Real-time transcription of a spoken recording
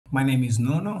My name is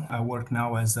Nuno. I work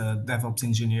now as a DevOps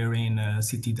engineer in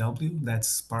CTW.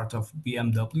 That's part of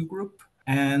BMW Group.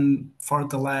 And for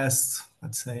the last,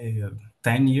 let's say,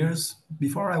 10 years,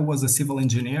 before I was a civil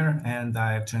engineer and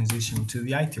I transitioned to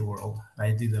the IT world.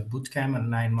 I did a bootcamp, a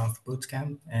 9-month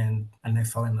bootcamp, and I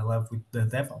fell in love with the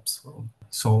DevOps world.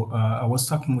 So I was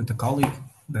talking with a colleague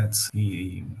that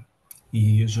he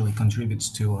usually contributes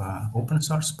to open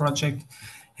source project.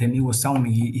 And he was telling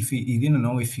me he didn't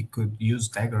know if he could use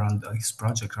Dagger on his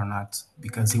project or not,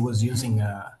 because he was using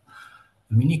a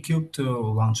Minikube to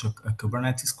launch a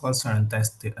Kubernetes cluster and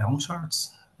test the Helm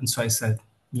charts. And so I said,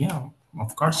 yeah,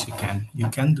 of course you can. You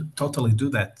can totally do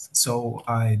that. So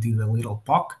I did a little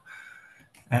POC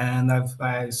and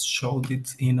I showed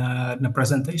it in a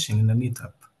presentation in a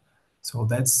meetup. So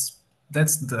that's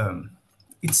the.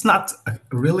 It's not a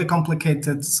really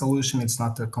complicated solution. It's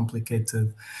not a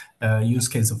complicated use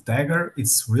case of Dagger.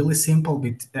 It's really simple,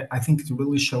 but I think it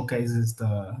really showcases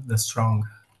the strong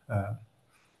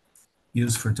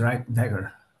use for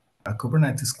Dagger. A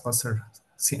Kubernetes cluster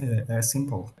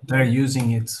simple. They're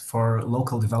using it for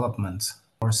local development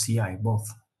or CI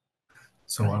both.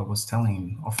 So I was telling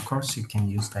him, of course you can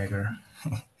use Dagger.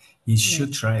 You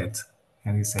should try it.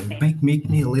 And he said, make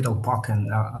me a little POC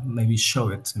and maybe show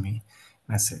it to me.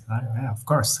 And I said, yeah, of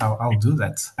course, I'll do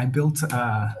that. I built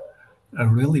a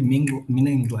really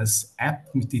meaningless app.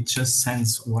 It just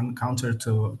sends one counter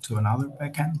to another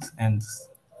backend. And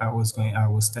I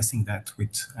was testing that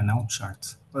with an Helm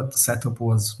chart. But the setup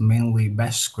was mainly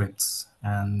bash scripts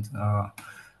and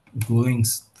gluing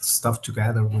stuff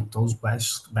together with those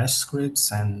bash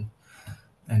scripts and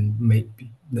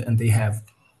they have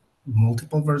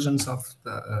multiple versions of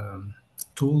the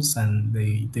tools, and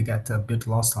they get a bit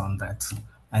lost on that,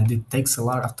 and it takes a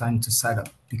lot of time to set up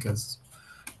because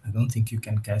I don't think you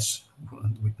can cache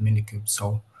with Minikube.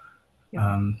 So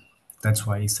that's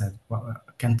why he said, well,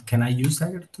 can I use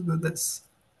Dagger to do this?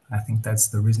 I think that's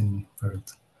the reasoning for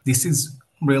it. This is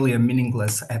really a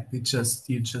meaningless app. You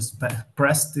just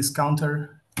press this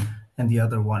counter and the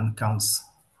other one counts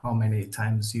how many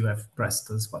times you have pressed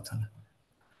this button.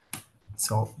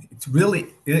 So it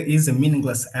is a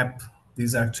meaningless app.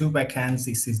 These are two backends.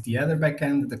 This is the other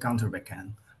backend, the counter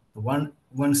backend. The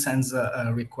one sends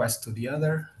a request to the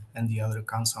other, and the other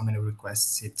counts how many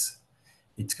requests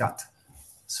it got.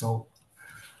 So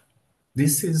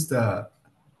this is the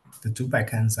two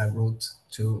backends I wrote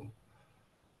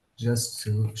just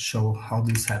to show how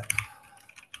this app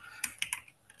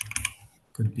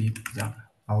could be done.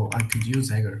 How I could use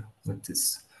Dagger with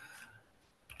this.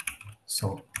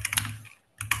 So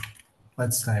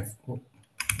let's dive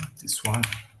this one.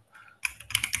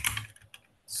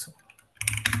 So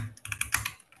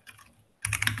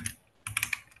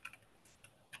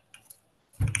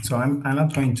I'm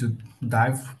not going to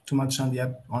dive too much on the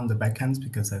app on the backends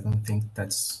because I don't think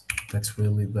that's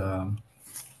really the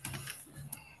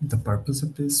purpose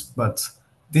of this. But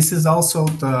this is also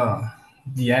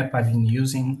the app I've been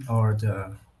using, or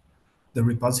the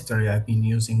repository I've been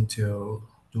using to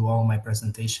do all my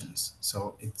presentations.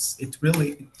 So it's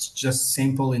just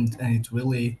simple and it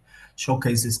really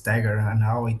showcases Dagger and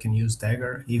how I can use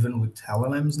Dagger even with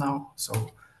LLMs now.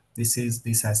 So this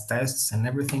has tests and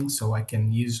everything, so I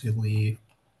can usually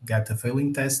get a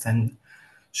failing test and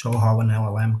show how an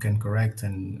LLM can correct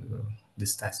and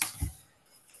this test.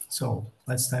 So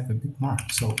let's dive a bit more.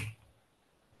 So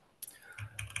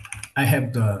I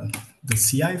have the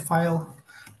CI file,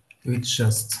 which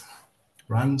just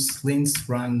runs lints,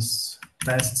 runs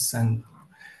tests, and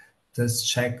does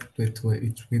check that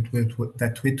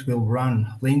it will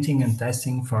run linting and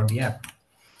testing for the app.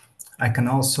 I can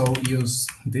also use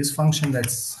this function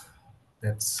that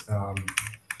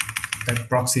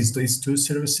proxies these two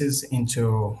services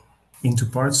into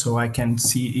parts, so I can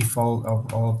see if all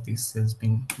of this has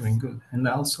been doing good. And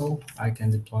also I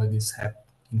can deploy this app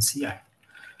in CI.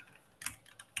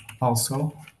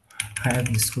 Also, I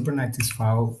have this Kubernetes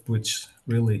file, which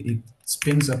really it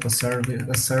spins up a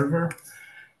server,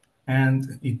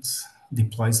 and it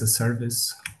deploys a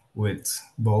service with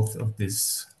both of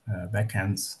these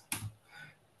backends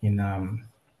in a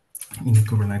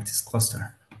Kubernetes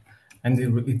cluster. And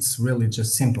it's really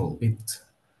just simple. It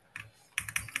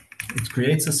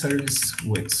creates a service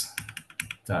with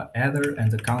the header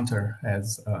and the counter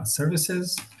as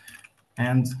services,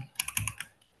 and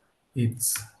it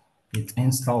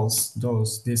installs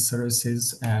these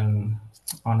services and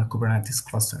on a Kubernetes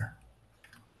cluster.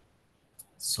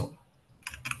 So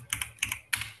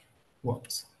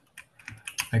what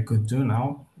I could do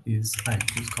now is I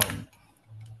could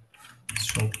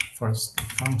show first the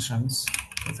functions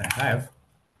that I have.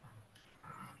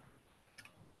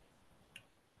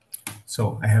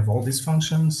 So I have all these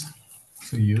functions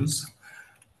to use,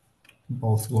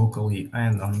 both locally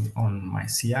and on my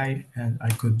CI, and I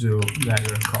could do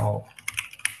Dagger call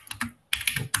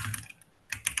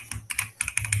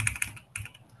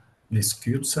this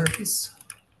cube service,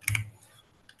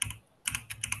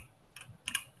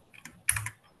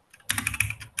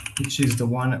 which is the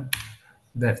one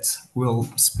that will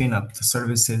spin up the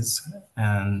services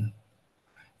and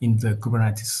in the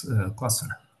Kubernetes cluster.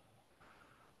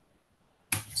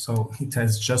 So it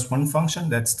has just one function,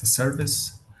 that's the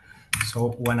service.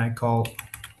 So when I call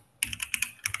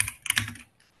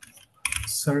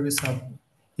service hub,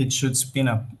 it should spin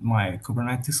up my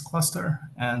Kubernetes cluster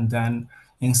and then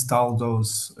install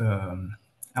those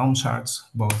Helm charts,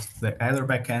 both the header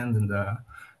backend and the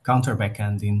counter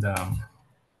backend in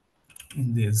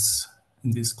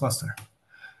this cluster.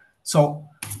 So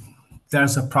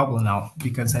there's a problem now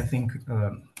because I think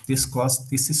this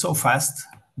is so fast.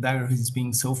 Dagger is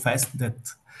being so fast that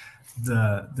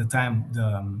the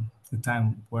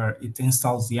time where it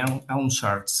installs the Helm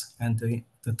charts and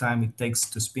the time it takes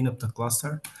to spin up the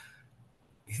cluster,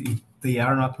 they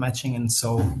are not matching, and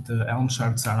so the Helm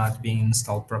charts are not being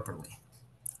installed properly.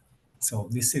 So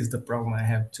this is the problem I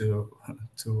have to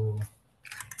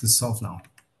solve now.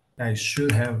 I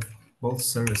should have both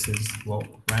services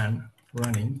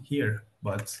running here,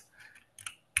 but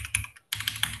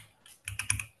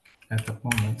at the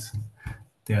moment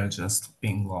they are just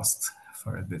being lost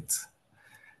for a bit.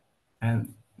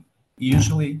 And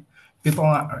usually people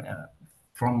are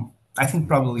I think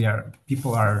probably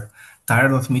people are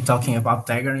tired of me talking about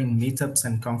Dagger in meetups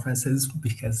and conferences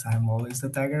because I'm always the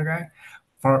Dagger guy.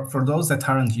 For those that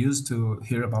aren't used to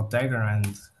hear about Dagger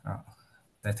and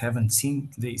that haven't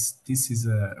seen this is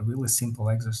a really simple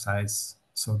exercise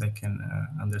so they can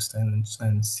understand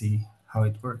and see how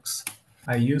it works.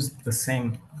 I used the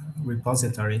same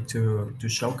repository to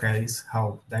showcase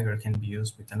how Dagger can be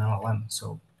used with an LLM.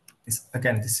 So this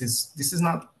is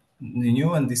not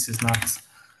new, and this is not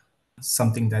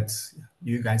something that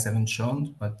you guys haven't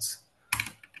shown, but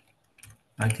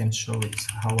I can show it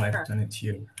how I've done it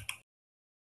here.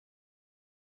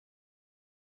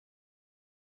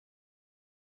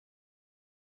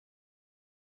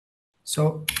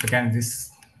 So again,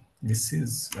 this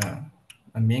is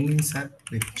a meaningless app.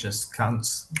 It just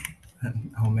counts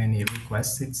how many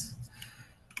requests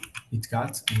it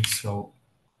got, and so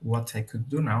what I could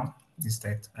do now is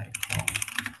that I call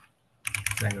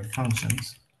Dagger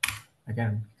functions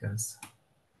again because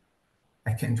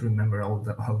I can't remember all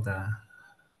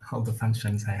the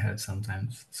functions I have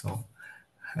sometimes. So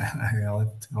I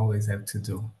always have to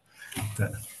do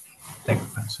the Dagger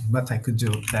function, but I could do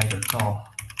Dagger call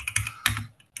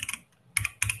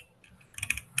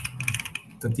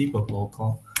the debug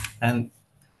local, and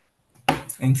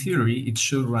in theory, it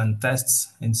should run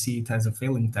tests and see it has a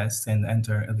failing test and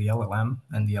enter the LLM,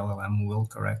 and the LLM will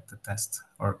correct the test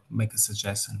or make a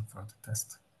suggestion for the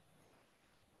test.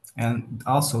 And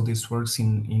also this works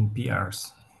in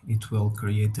PRs. It will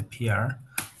create a PR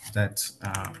that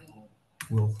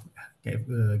will give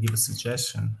a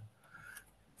suggestion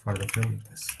for the failing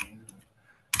test.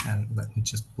 And let me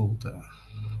just pull the...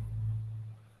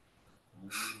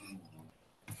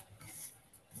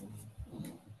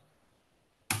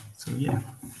 So yeah,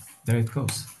 there it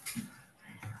goes.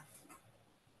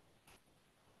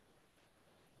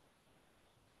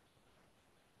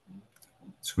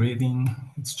 It's reading,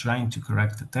 it's trying to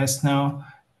correct the test now,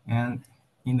 and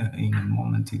in a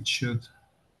moment it should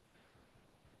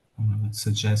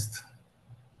suggest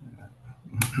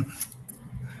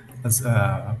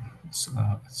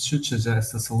should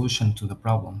suggest a solution to the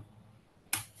problem.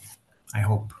 I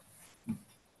hope.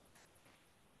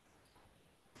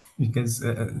 Because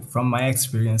from my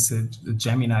experience,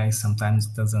 Gemini sometimes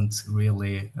doesn't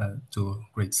really do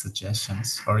great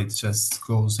suggestions, or it just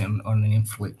goes on an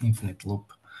infinite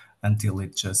loop until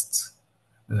it just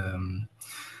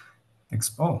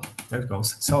oh, there it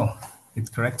goes. So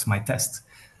it corrects my test.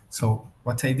 So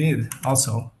what I did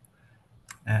also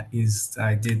is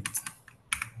I did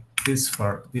this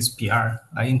for this PR.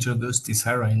 I introduced this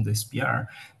error in this PR,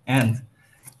 and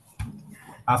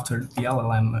after the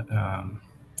LLM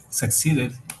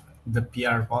succeeded, the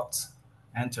PR bot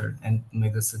entered and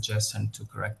made a suggestion to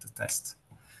correct the test.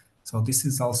 So this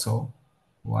is also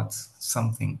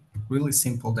something really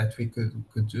simple that we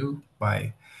could do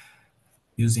by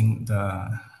using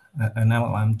an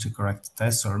LLM to correct the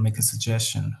test or make a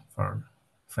suggestion for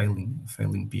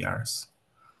failing PRs.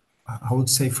 I would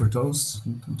say for those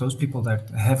people that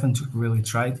haven't really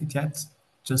tried it yet,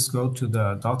 just go to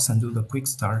the docs and do the quick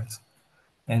start,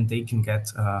 and they can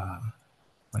get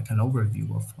like an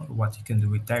overview of what you can do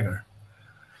with Dagger.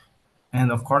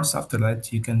 And of course, after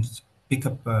that, you can pick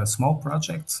up a small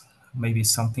project, maybe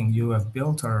something you have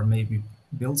built, or maybe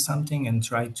build something and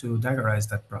try to Daggerize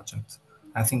that project.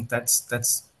 I think that's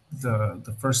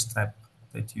the first step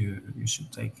that you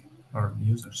should take, or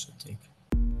users should take.